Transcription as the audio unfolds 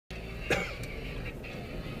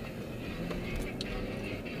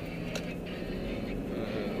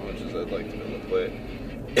quick.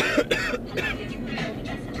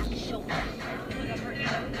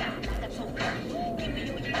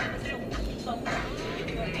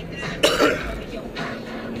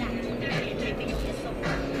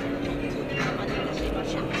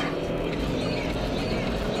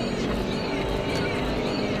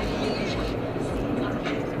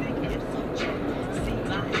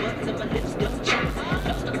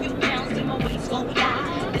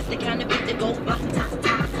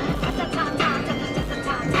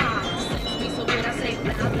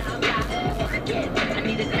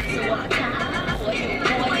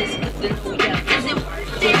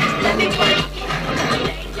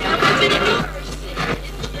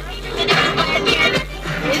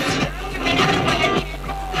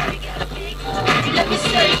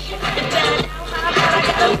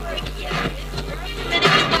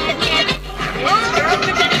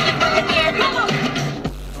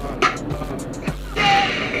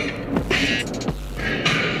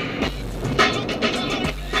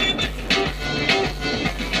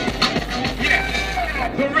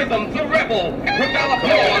 The rebel, without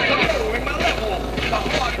applause, the low in my level, the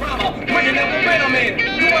hard drama, bringing the momentum in.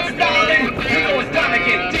 You want styling? You know it's time to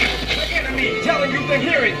get deep. The enemy telling you to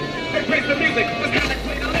hear it. They praise the music, it's time to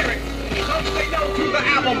play the lyrics. Some say no to the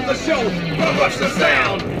album, the show, don't rush the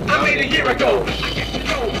sound. I made a year ago. I get to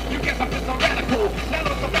know, you guess I'm just a radical. Not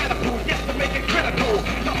on sabbatical, yes to make it critical.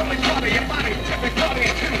 The only part of your body, every part of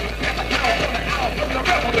your tooth. That's a power on the hour from the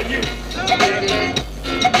rebel to you.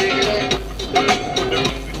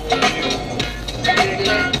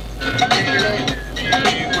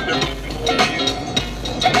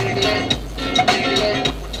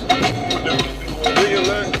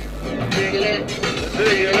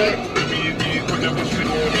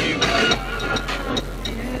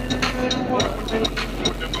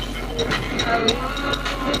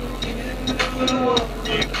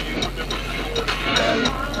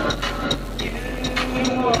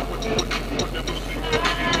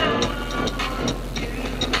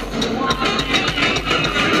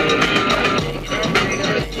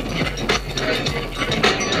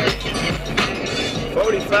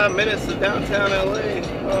 Minutes to downtown LA.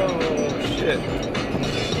 Oh shit.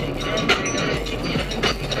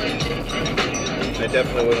 I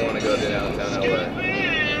definitely wouldn't want to go to downtown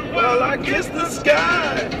LA. Well, I kiss the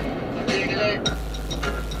sky.